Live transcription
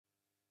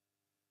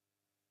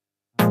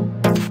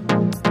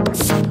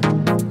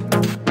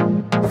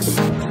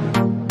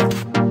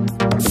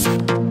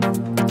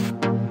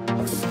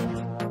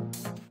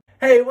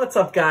Hey, what's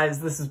up guys?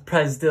 This is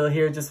Presdill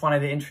here. Just wanted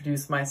to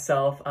introduce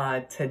myself.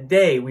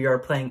 Today we are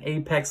playing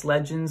Apex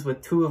Legends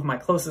with two of my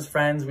closest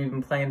friends. We've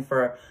been playing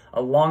for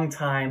a long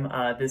time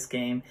this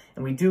game,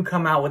 and we do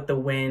come out with the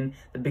win.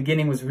 The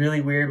beginning was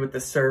really weird with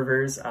the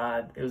servers.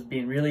 It was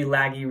being really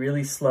laggy,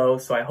 really slow,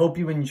 so I hope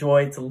you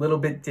enjoy. It's a little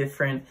bit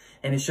different,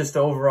 and it's just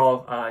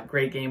overall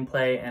great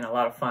gameplay and a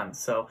lot of fun.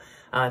 So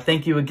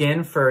thank you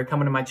again for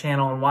coming to my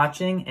channel and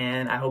watching,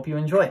 and I hope you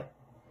enjoy.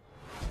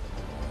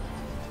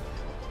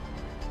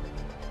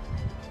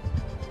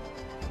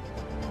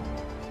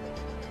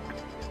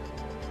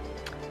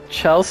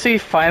 Chelsea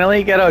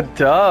finally get a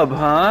dub,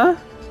 huh?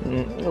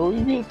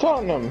 We beat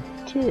Tottenham,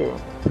 too.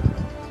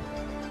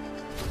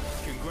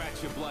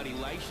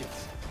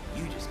 Congratulations.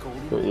 You just called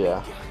it. But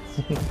yeah.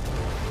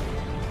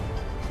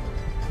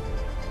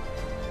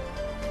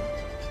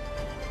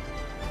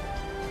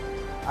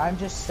 I'm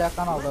just stuck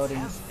on a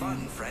loading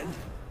Fun, friend.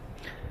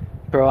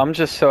 Bro, I'm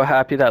just so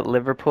happy that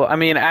Liverpool... I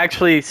mean,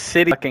 actually,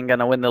 City fucking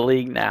gonna win the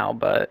league now,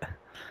 but...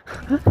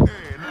 Hey,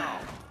 now,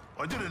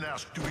 I didn't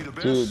ask to be the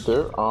best. Dude,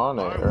 they're on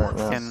it right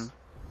now. Fucking-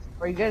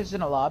 Are you guys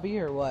in a lobby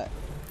or what?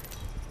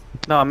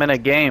 No, I'm in a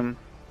game.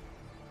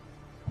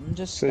 I'm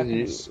just Says stuck in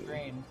you- the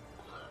screen.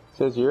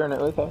 Says you're in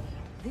it with us.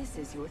 This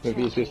is your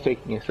Maybe he's just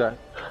taking a shot.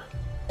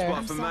 There.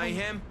 Spot for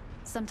mayhem.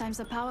 Sometimes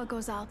the power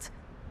goes out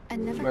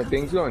and never My comes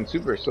thing's going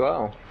super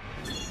slow.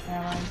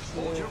 Yeah,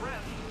 mine too.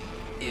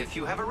 If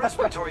you have a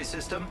respiratory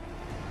system.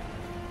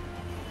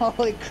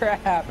 Holy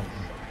crap!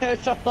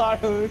 There's a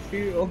lot of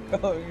people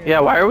going.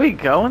 Yeah, why are we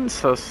going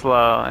so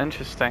slow?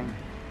 Interesting.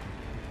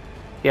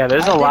 Yeah,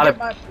 there's a lot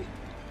of...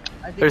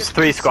 There's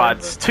 3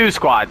 squads. 2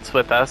 squads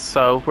with us,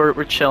 so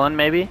we're chilling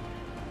maybe.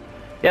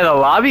 Yeah, the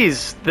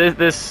lobbies,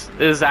 this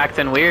is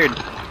acting weird.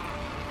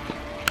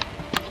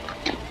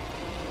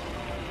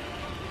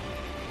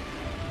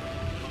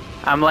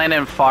 I'm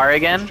landing far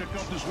again. Check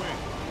out this way.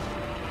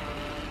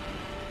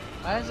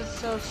 Why is it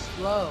so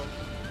slow?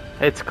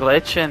 It's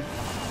glitching.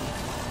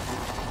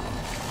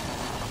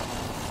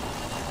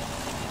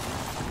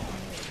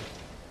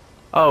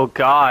 Oh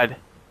god.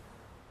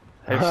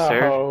 They're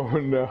serious. Oh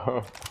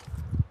no.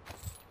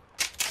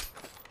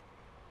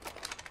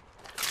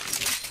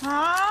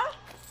 Huh?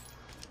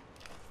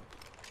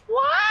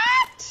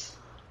 What?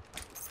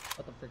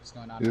 What the frick's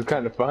going on? This is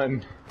kind of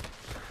fun.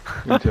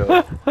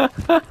 Until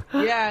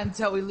Yeah,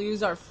 until we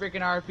lose our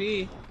freaking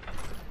RP.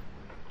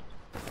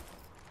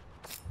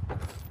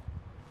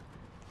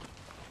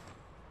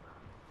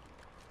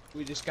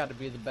 We just got to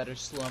be the better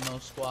slow-mo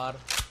squad.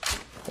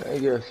 I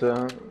guess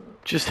so.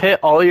 Just hit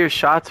all your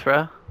shots,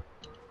 bro.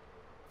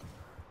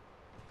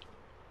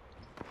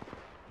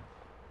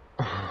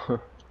 I'm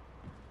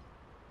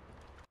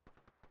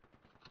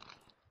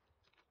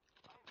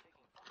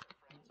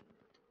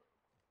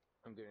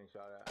getting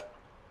shot at.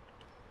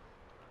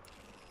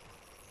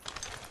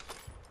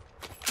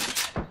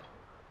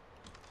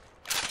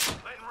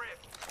 Letting rip.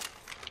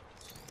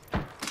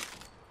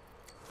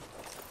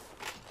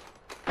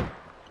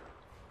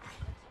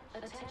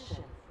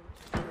 attention.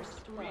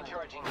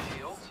 Recharging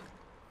shields.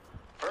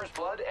 First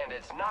blood, and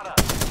it's not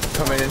us.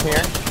 Coming in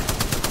here.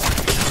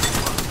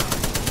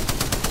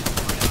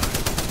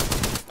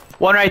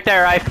 One right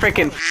there, I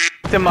freaking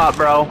f***ed him up,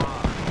 bro.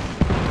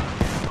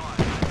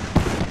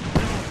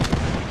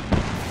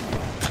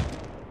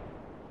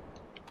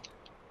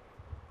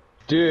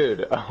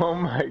 Dude, oh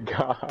my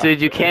god.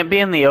 Dude, you can't be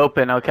in the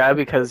open, okay?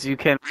 Because you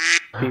can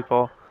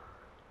people.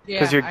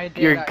 Because Yeah, I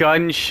did. your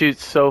gun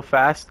shoots so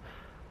fast.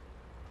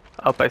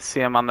 Oh, I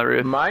see him on the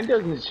roof. Mine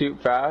doesn't shoot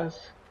fast.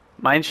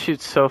 Mine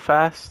shoots so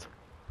fast.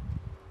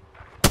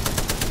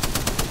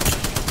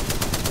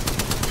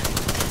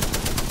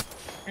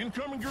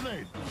 Incoming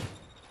grenade.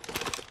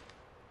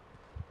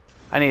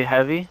 I need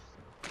heavy.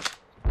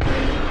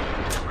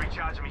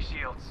 Recharging me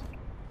shields.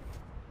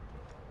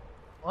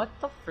 What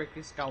the frick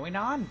is going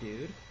on,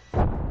 dude?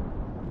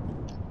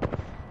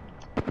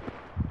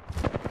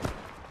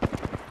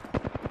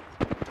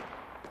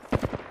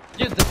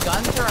 Dude, the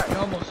guns are at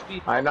normal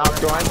speed. I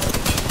knocked one.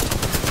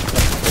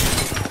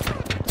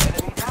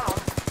 Enemy down.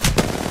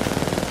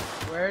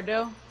 Where,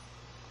 do?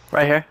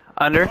 Right here.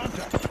 Under.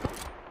 Contact.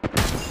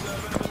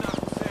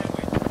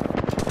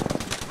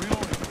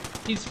 Reloading.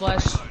 He's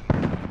flesh.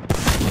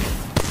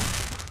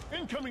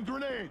 Incoming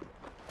grenade.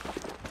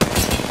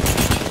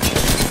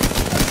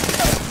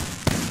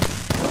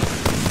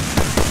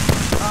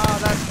 Oh,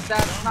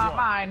 that's not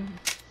mine.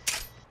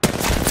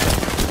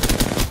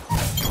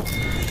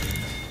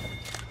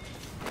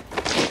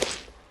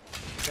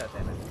 God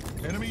damn it.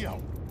 Enemy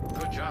out.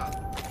 Good job.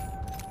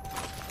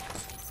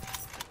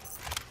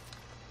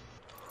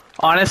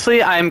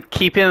 Honestly, I'm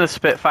keeping the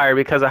Spitfire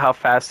because of how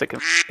fast it can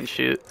f***ing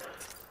shoot.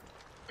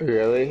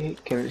 Really?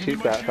 Can it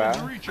shoot that Give me my fast?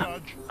 shield to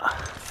recharge.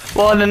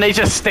 Well, and then they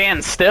just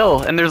stand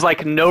still, and there's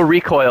like no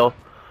recoil.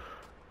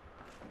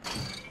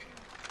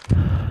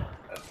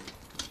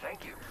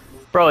 Thank you.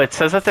 Bro, it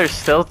says that there's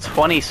still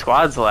 20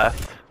 squads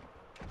left.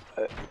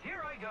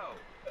 Here I go.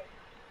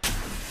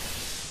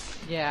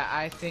 Yeah,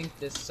 I think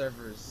this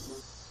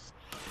server's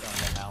going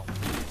to melt.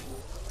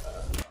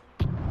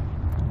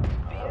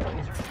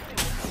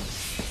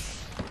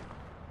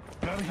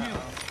 Gotta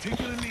heal. Take it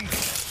and eat.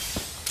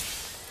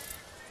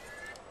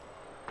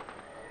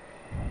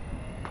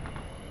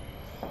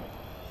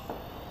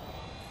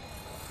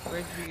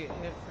 Where did you get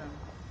hit from?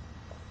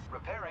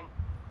 Repairing.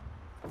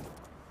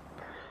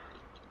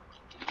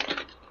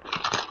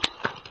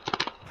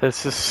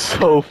 This is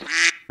so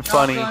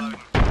funny. Shotgun.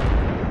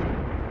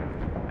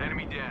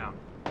 Enemy down.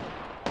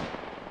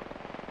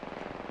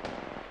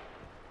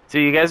 So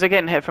you guys are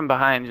getting hit from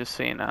behind, just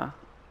so you know.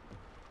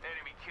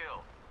 Enemy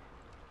kill.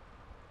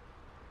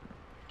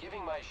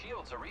 Giving my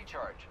shields a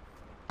recharge.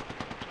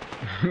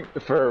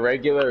 For a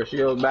regular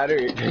shield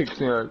battery, it takes,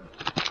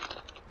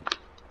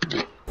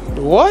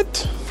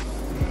 What?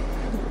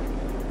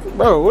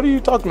 Bro, what are you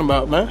talking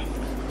about, man?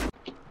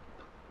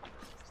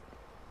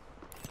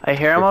 I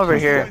hear him over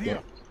here.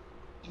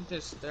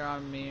 They're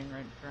on me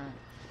right front.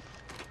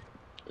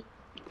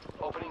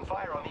 Opening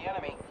fire on the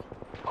enemy.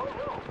 Oh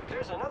no,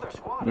 there's another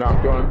squad.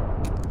 knocked one.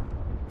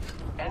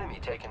 Enemy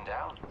taken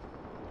down.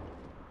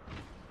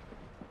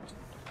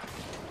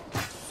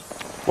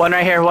 One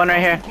right here, one right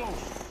here.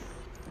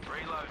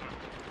 Reloading.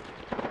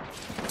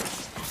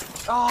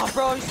 Oh,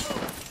 bro.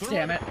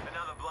 Damn it.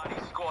 Another bloody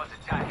squad's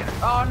attacking.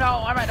 Oh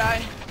no, I might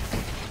die.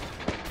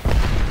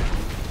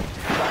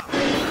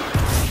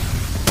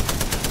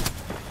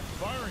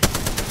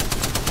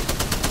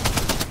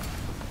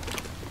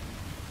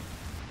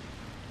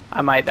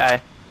 I might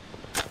die.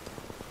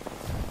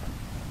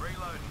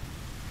 Reloading.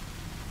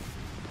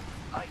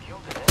 I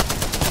killed it.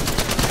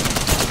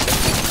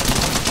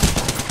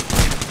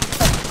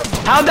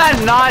 How'd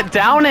that not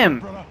down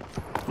him?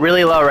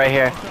 Really low right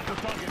here.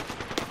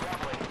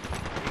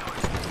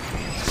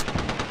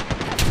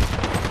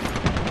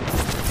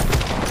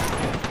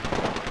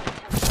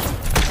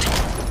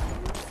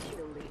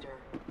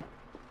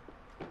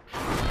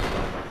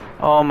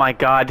 Oh my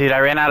god, dude, I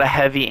ran out of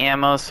heavy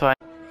ammo, so I...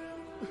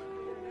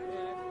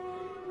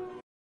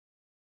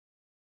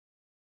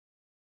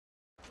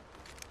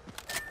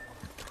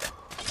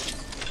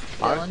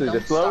 Honestly, the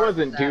don't slow start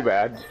wasn't too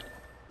that. bad.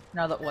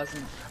 No, that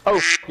wasn't.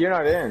 Oh, you're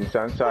not in, so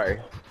I'm sorry.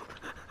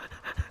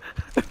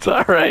 It's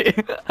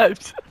alright.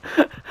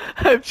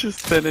 I've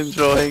just been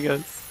enjoying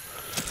it.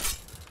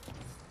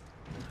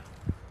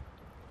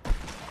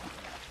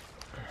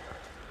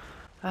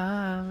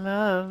 I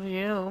love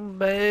you,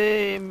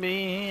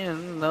 baby,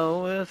 and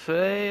though it's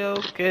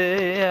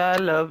okay, I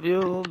love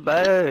you,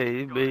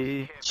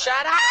 baby.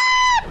 Shut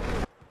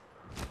up!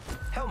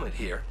 Helmet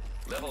here.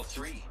 Level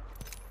 3.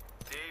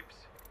 Deeps.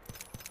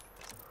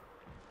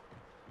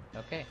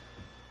 Okay.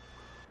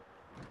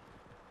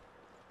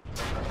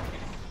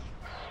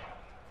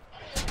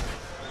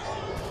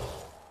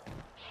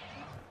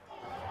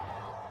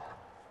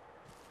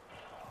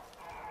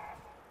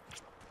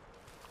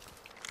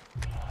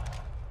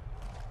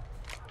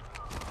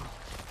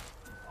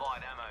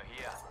 Light ammo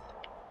here.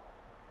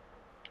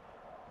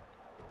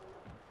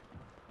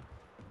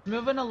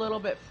 Moving a little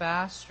bit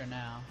faster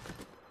now.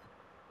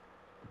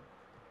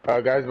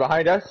 Guys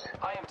behind us.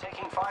 I am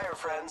taking fire,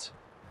 friends.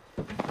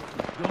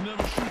 They'll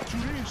never shoot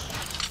through this.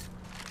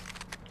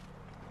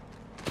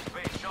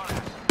 Being shot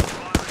at.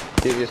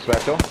 Firing. Give you a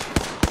special.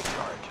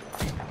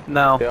 Charge.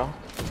 No, Deal.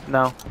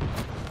 no.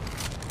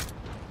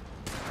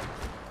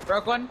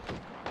 Broke one.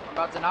 I'm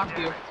about to knock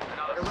you. Another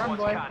Better run, squad's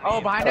boy. got Oh,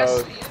 me. behind Oh.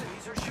 us. The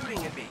enemies are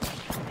shooting at me.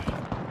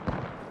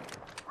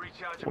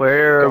 Recharging.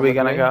 Where are Come we with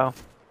gonna me. go?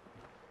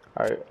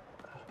 Alright.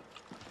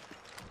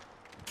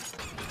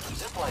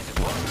 Zipline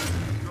deployed.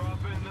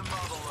 Drop in the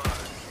mother load.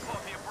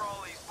 Pop your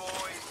brollies,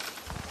 boys.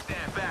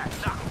 Stand back.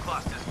 Knuckle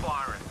clusters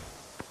firing.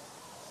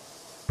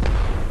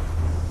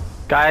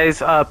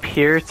 Guys up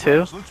here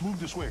too. Let's move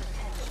this way.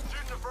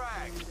 Shooting the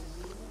frag.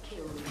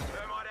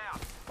 Thermite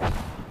out.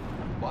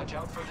 Watch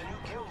out for the new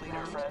kill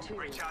leader, friend.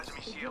 Recharging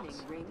me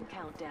shields. Ring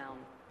countdown.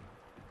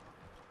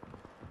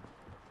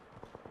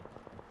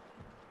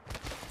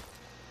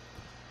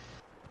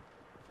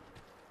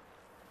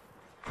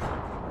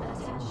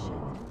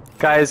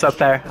 Guys up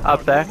there,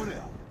 up there. Over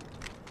there.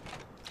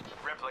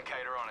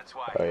 Replicator on its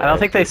way. Oh, yeah, I don't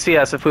think they see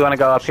us if we want to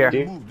go up here.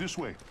 Move this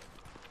way.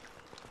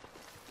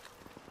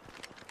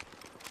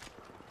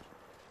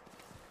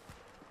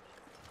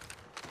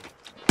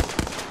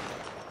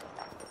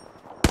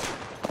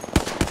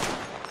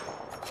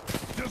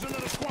 There's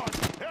another squad.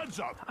 Heads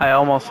up. I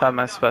almost have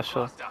my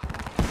special.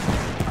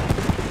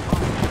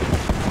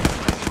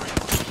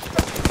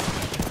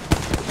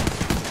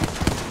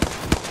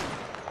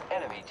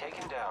 Enemy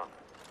taken down.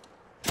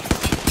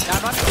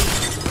 Down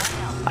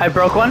one. I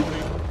broke one.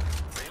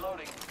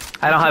 Reloading.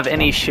 I don't have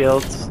any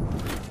shields.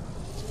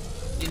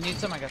 You need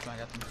some? I got some. I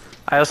got some.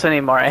 I also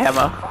need more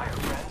ammo.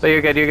 But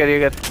you're good, you're good,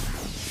 you're good.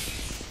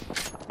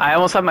 I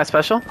almost have my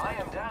special. I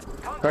am down.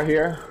 Right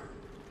here.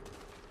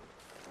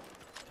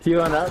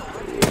 Healing up.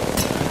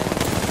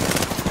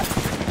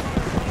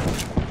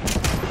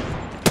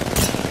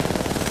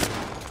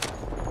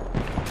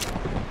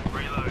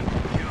 Reload.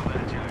 Kill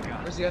that joker.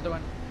 Where's the other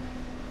one?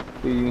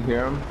 You can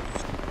hear him.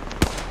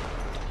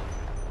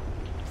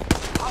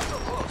 Hostile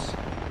close.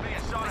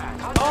 Being shot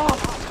at. Oh!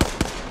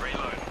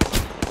 Reload.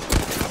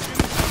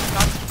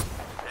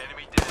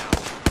 Enemy down.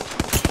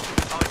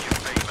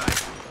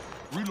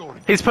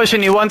 He's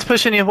pushing you. One's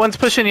pushing you. One's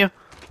pushing you.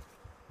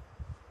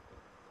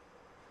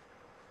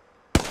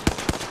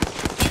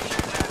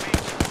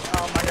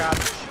 Oh my god.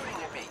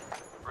 Shooting at me.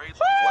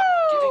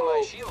 Giving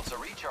my shields a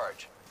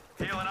recharge.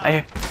 Healing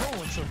up.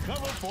 Throwing some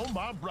cover for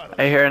my brother.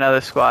 I hear another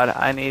squad.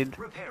 I need.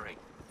 Repairing.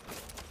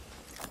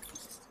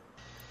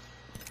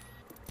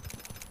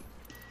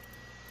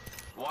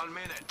 One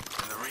minute,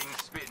 and the ring's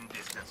spitting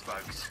distance,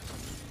 folks.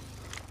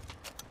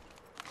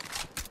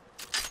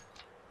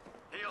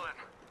 Healing.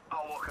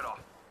 I'll walk it off.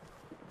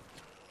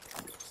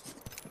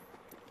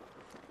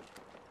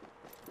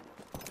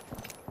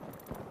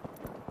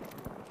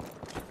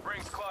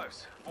 Ring's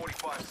close.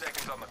 45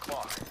 seconds on the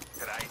clock.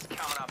 Today's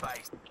coming up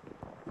ace.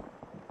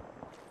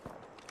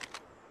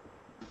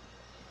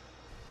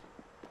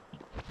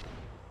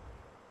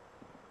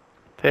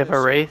 They have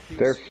a wraith.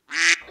 They're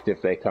f***ed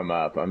if they come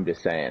up, I'm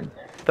just saying.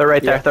 They're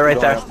right there. They're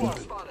right there.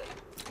 Spotted.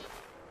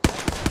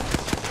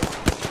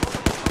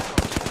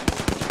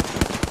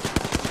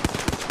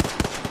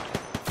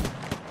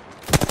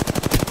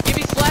 Give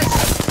me his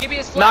flex. Give me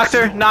his flex. Knocked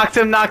her. Knocked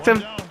him. Knocked him.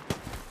 Down.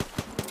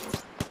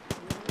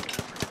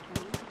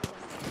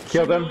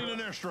 Killed him. Signaling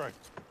an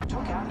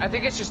airstrike. I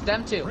think it's just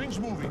them two. Rings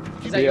moving.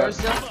 Is that Yeah. yours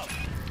still?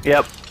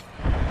 Yep.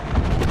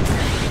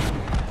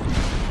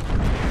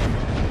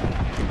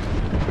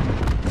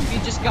 He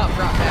just got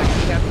brought back.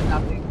 He got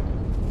nothing.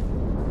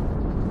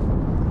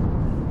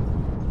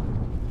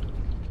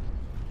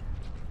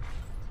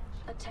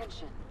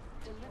 Attention,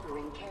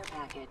 delivering care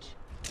package.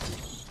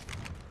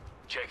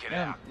 Check it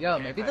Damn, out. yo,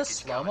 Care maybe the package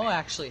slow-mo coming in.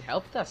 actually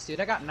helped us, dude.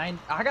 I got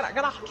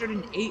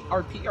 108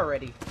 RP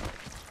already.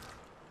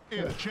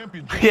 In the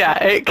champion.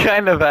 Yeah, it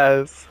kind of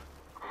has.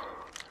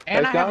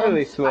 And It's not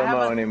really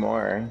slow-mo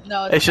anymore.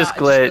 No, It's just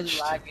not. It's glitched.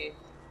 just really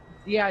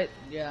laggy.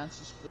 Yeah, it's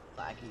just really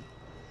laggy.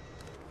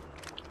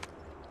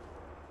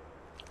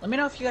 Let me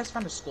know if you guys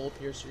found a skull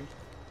piercer.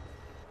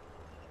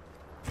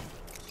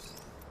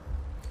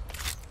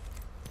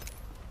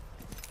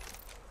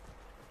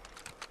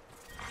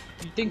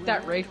 You think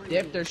that Wraith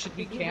dipped? There should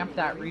be camp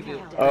that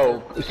reboot.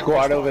 Oh,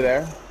 squad over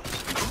there.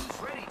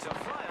 Who's ready to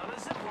fly on a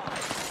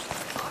zipline?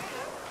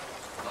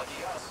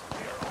 Lucky us.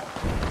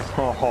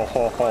 Ho ho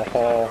ho ho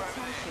ho.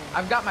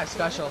 I've got my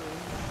special.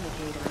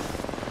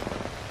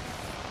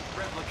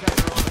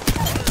 Replicator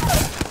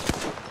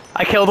on.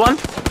 I killed one.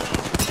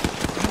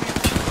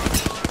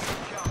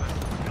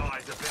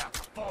 Guys about to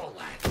fall,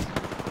 lads.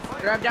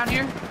 Grab down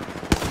here.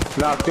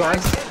 Knocked one.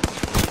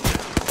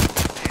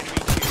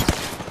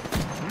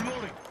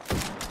 Reloading.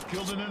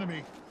 Killed an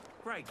enemy.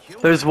 Great kill.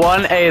 There's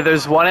one. Hey,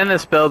 there's one in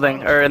this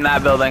building, or in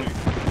that building.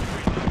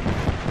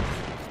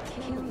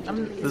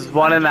 There's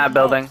one in that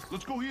building.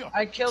 Let's go here.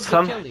 I killed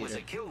Some- the kill Was leader.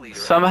 a kill leader.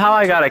 Somehow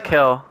I got a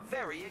kill.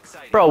 Very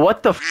exciting. Bro,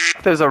 what the f?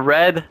 There's a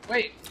red.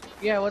 Wait,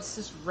 yeah, what's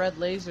this red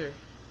laser?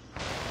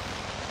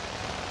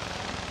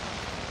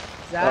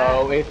 Is that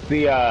Oh, it's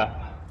the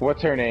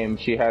what's her name?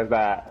 She has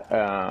that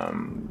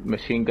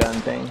machine gun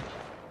thing.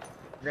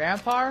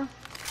 Grandpa?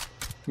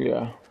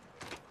 Yeah.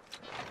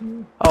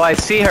 Oh, I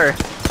see her.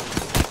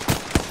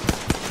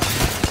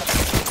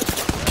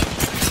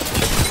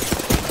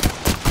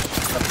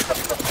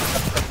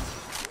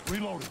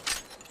 Reloading.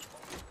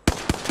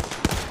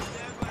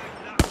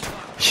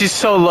 She's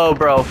so low,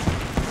 bro.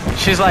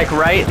 She's like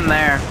right in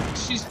there.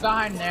 She's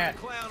behind that.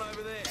 Clown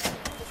over there.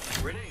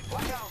 Grenade.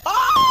 Watch out.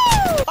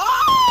 Oh!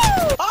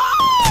 Oh!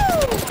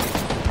 Oh!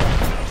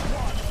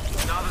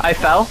 Another I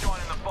fell. squad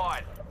joining the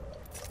fight.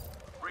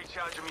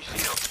 Recharging me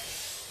shield.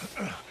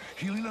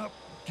 Healing up.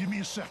 Give me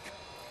a sec.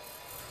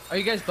 Are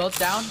you guys both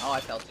down? Oh, I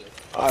fell too.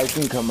 I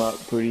can come up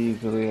pretty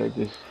easily. I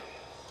just.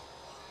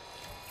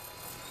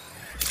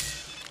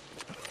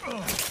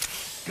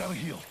 Gotta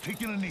heal.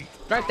 Taking a knee.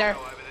 Right there.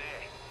 Over there.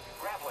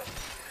 Grappling.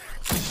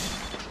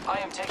 I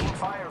am taking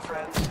fire,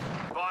 friends.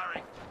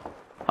 Firing.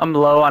 I'm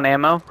low on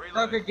ammo.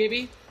 Broker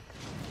Gibby.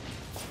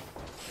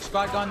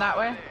 Squad going that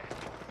way.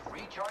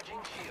 Recharging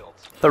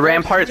shields. The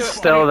rampart's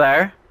still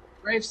there.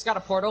 Rave's got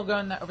a portal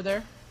going over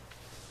there.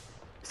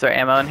 Is there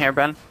ammo in here,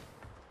 Ben?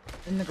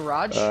 In the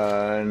garage.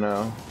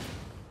 No.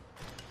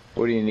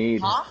 What do you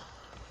need? Huh?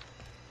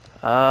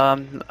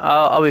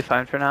 I'll be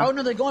fine for Oh now.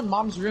 no, they go in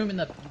mom's room in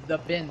the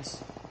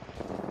bins.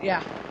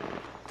 Yeah.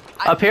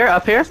 Up here,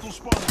 up here. Still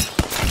spotted.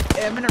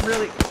 I'm gonna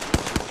really.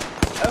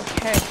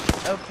 Okay.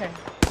 Okay.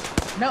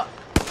 No,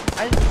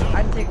 I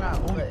didn't take him out.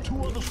 Only But...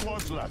 2 other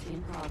squads left.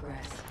 In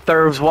progress.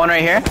 There's one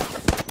right here.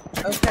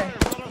 Okay.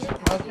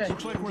 Okay.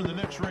 Looks like we're in the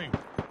next ring.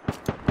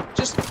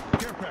 Just.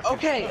 Care package.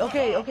 Okay.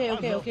 Okay. Okay. I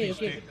Okay. love Okay. these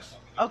Okay. things.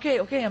 Okay.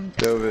 Okay. I'm.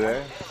 It's over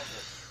there.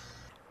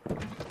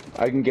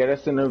 I can get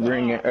us in a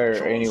ring or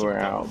anywhere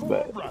out,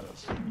 but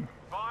Brothers.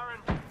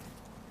 Firing.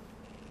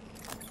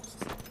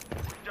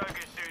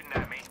 Joker's shooting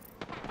at me.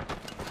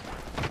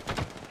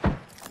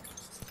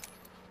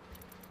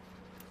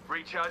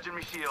 Recharging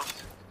me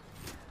shields.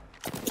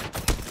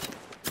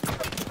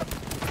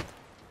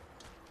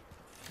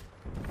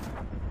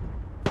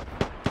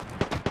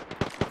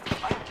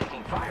 I am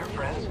taking fire,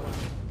 friends.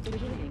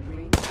 Beginning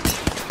ring.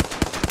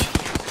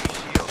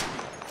 Using shield.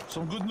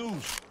 Some good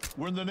news.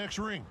 We're in the next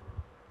ring.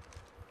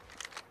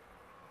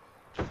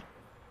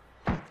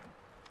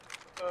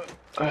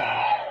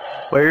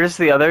 Where's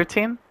the other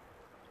team?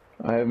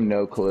 I have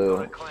no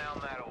clue.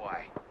 Clown that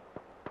away.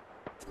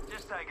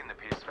 Just taking the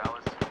piss,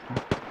 fellas.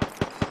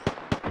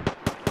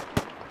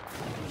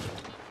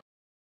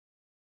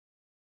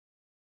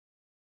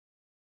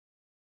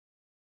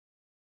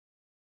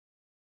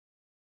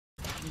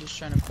 I'm just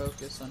trying to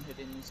focus on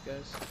hitting these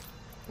guys.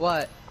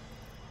 What?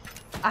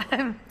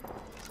 I'm.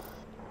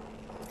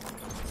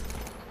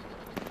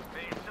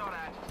 Being shot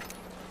at.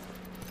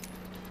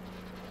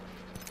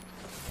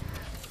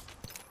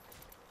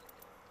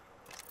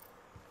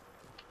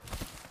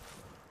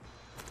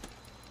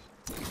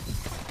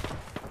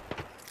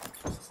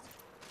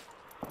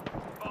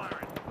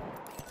 Firing.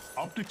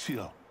 Optics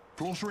here.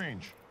 Close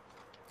range.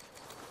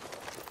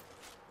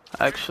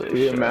 Actually,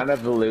 The sure. amount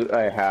of loot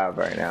I have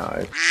right now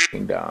is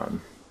f***ing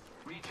dumb.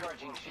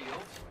 Recharging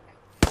shield.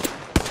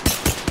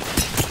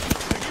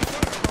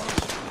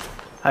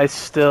 I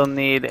still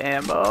need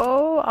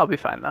ammo. I'll be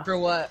fine though. For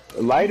what?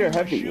 Light or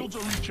heavy? Shields are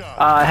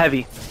recharged.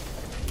 Heavy.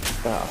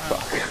 Oh,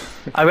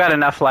 fuck. I've got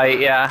enough light,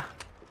 yeah.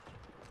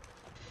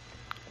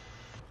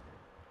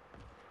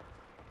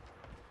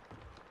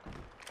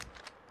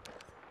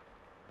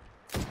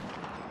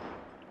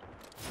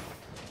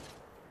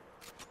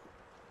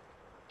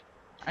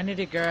 I need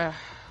to go.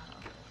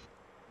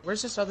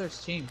 Where's this other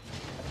team?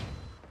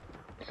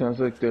 Sounds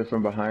like they're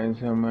from behind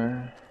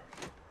somewhere.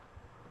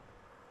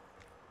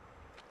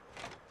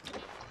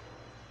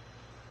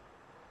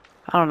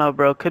 I don't know,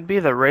 bro. Could be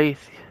the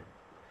Wraith.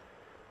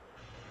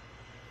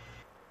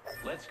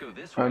 Let's go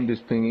this way. I'm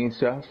just pinging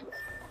stuff.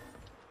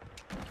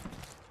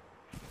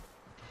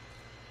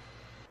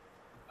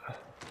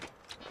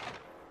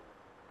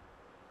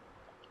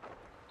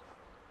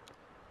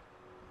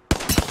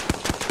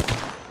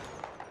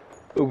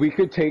 We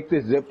could take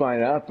this zip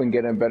line up and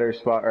get a better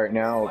spot right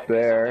now up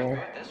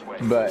there,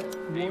 but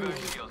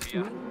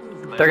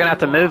They're gonna have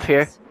to move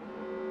here.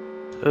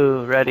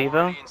 Ooh, red Evo.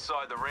 Already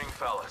inside the ring,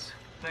 fellas.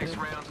 Next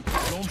round.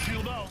 Don't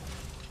shield out.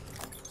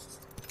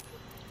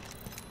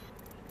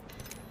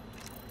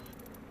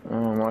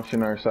 I'm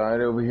watching our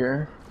side over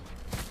here.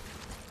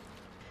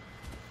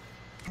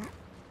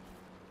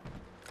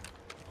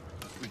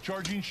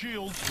 Recharging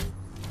shields.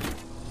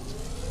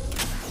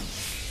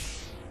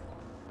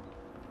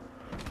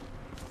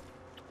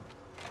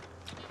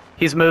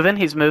 He's moving.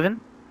 He's moving.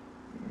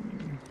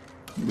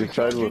 This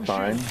side we're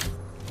fine.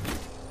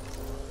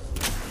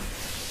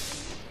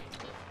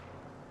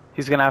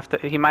 He's gonna have to.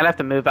 He might have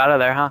to move out of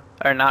there, huh?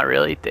 Or not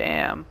really?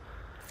 Damn.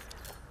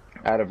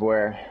 Out of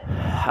where?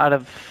 Out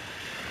of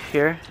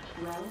here.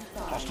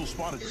 Hostile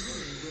spotted.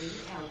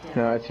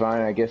 No, it's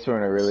fine. I guess we're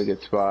in a really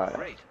good spot.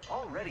 Great.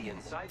 Already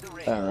inside the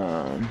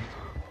ring.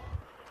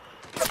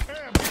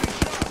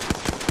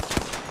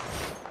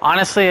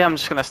 Honestly, I'm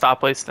just gonna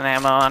stop wasting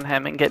ammo on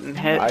him and getting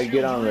hit. I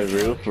get on the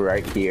roof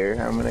right here.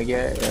 I'm gonna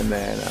get, and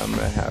then I'm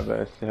gonna have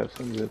us have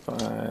some zip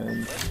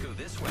lines. Let's go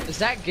this way. Is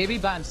that Gibby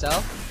by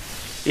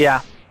himself?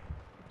 Yeah.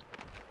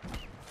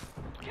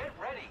 Get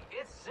ready.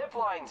 It's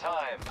zipline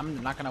time.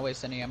 I'm not gonna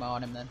waste any ammo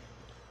on him then.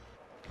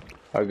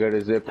 I'll go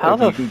to zip. How If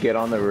the you can get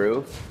on the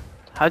roof.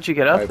 How'd you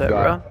get up I've there,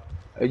 bro?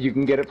 You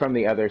can get it from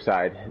the other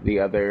side, the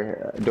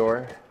other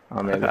door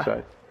on the other Okay.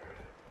 side.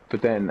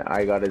 But then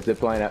I got a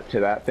zip line up to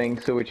that thing,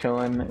 so we're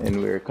chilling,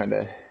 and we're kind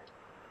of.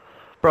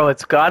 Bro,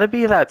 it's gotta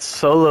be that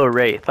solo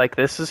Wraith. Like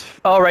this is.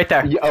 Oh, right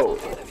there. Yo,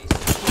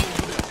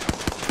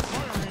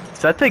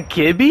 Is that the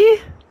Gibby?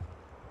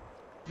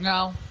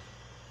 No.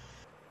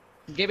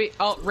 Gibby.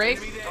 Oh, Rafe.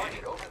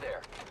 Target over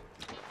there.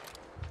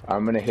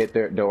 I'm gonna hit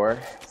their door.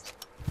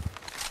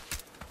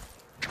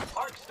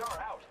 Arc star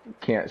out.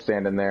 Can't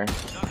stand in there.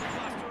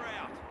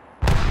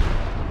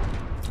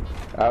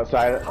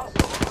 Outside.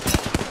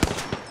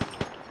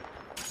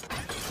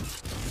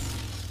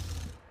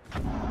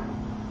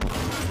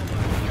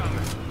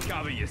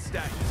 Cover your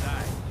stashes,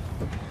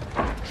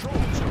 eh?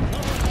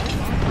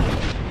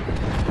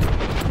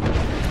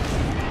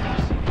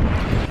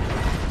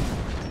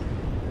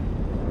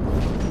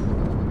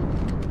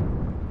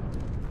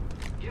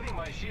 Giving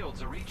my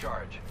shields a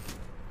recharge.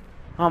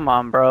 Come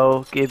on,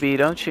 bro. Gibby,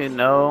 don't you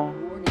know?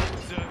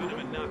 Serving them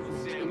a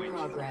knuckle sandwich.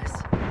 Progress.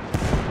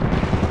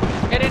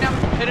 Hitting him.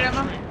 Hitting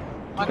him.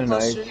 My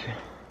Nice. close.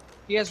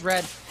 He has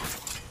red.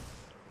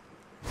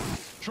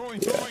 Throwing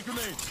throwing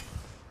grenade.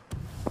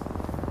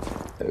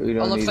 We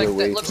don't looks need like to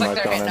waste looks like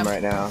much they're on hitting him him.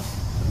 right now.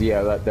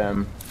 Yeah, let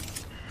them.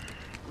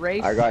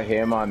 Rafe. I got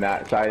him on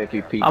that side. If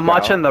you peek. I'm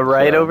watching out, the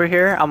right so- over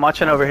here. I'm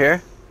watching over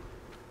here.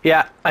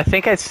 Yeah, I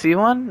think I see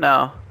one.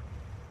 No.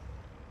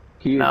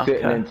 He's No,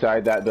 sitting okay.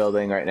 inside that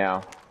building right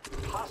now.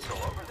 Hostile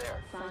over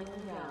there. Final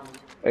round.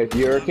 If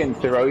you can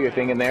throw your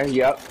thing in there,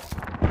 yep.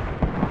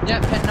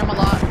 Yep, hitting him a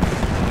lot.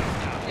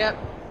 Yep.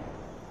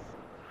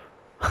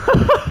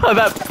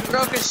 That,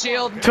 Broke his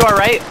shield. to our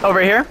right, over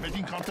here.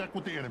 Making contact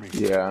with the enemy.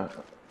 Yeah.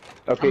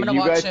 Okay, I'm gonna you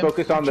watch guys him.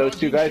 focus on those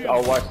two guys.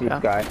 I'll watch this Yeah.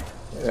 guy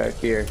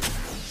here.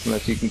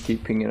 Unless you can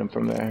keep pinging him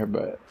from there,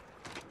 but.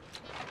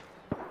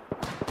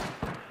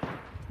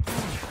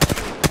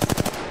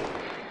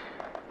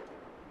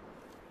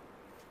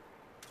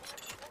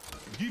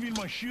 Giving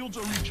my shields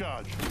a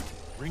recharge.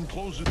 Ring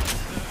closing.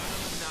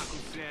 Knuckle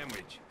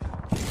sandwich.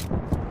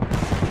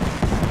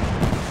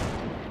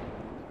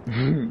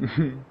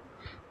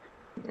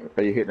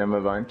 Are you hitting him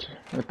a bunch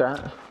with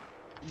that?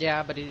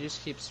 Yeah, but he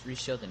just keeps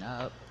reshielding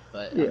up.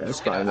 But Yeah, I'm it's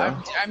just gonna,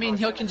 fine though. I mean,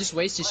 he can just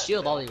waste his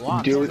shield all he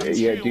wants. Do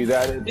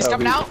that. He's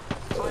coming out.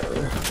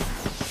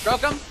 Broke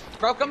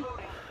him.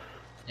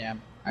 Yeah,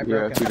 I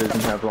broke Yeah, he him.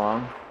 doesn't have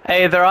long.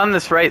 Hey, they're on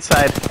this right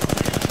side.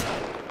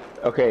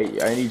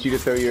 Okay, I need you to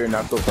throw your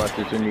knuckle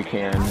clusters when you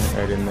can,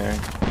 right in there.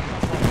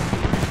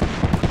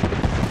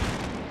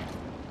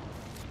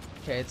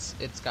 Okay,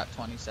 it's got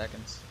 20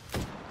 seconds.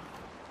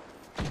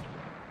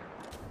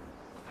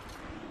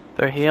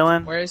 They're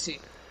healing. Where is he?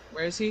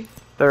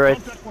 They're right.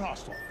 Contact with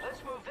hostile.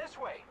 Let's move this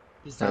way.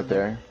 He's down Right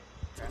there.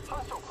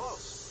 Hostile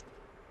close.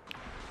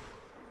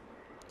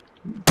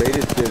 They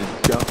just did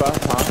jump up,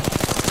 huh?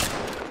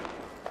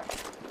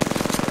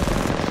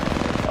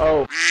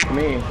 Oh,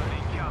 me.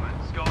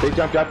 They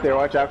jumped up there.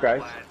 Watch out,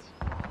 guys.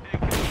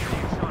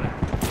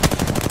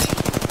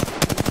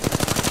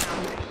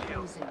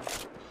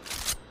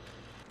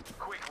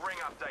 Quick ring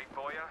update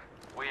for you.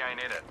 We ain't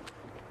in it.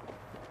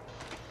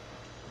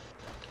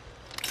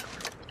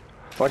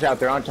 Watch out.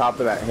 They're on top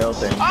of that hill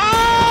thing.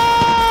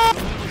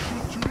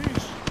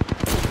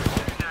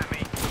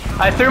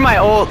 I threw my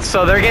ult,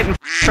 so they're getting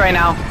right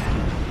now.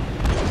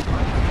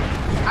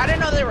 I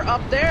didn't know they were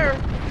up there.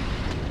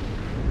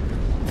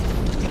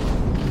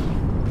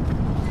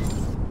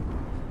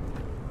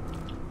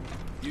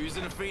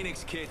 Using a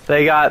Phoenix kit.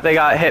 They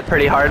got hit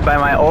pretty hard by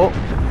my ult.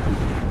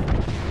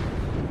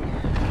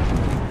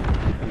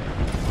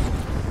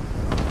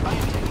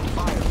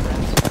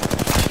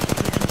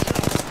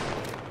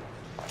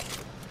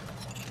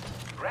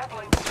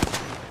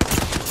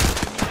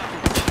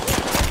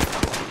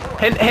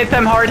 Hit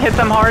them hard, hit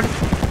them hard. To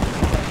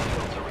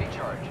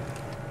recharge.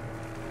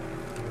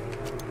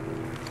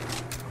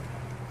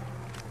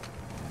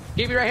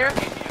 Give right here.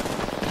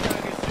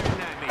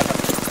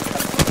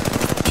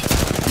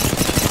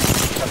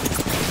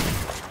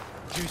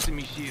 Juicing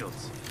me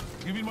shields.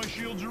 Giving my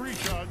shields a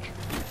recharge.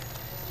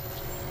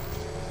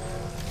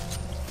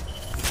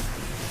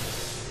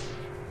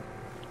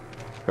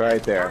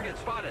 Right there. Target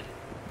spotted.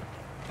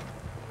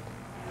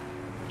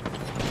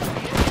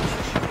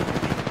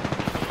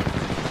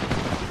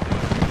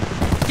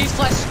 He's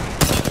flesh.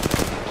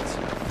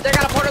 They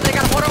got a portal.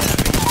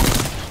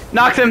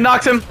 Knocks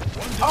him.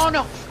 Oh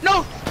no.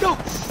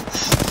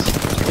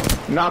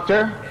 Knocked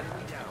her.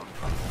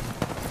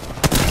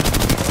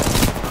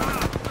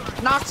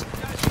 Knocked.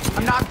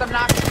 I'm knocked.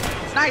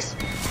 Nice.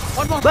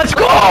 One more. Let's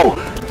go!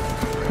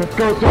 Let's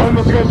go,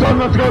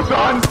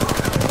 son.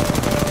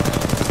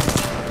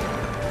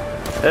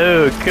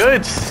 Oh,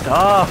 good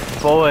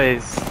stuff,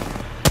 boys.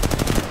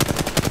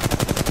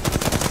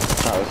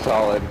 That was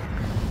solid.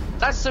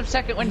 That's the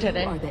second win You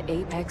today. are the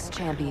Apex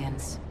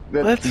champions.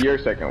 That's your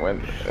second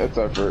win. That's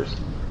our first.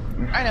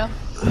 I know.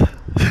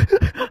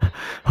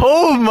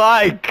 Oh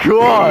my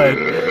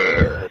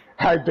god!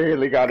 I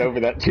barely got over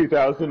that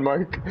 2,000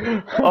 mark.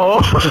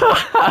 Oh,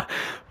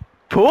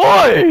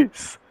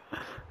 boys!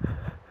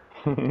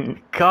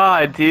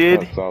 God,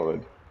 dude. That's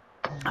solid.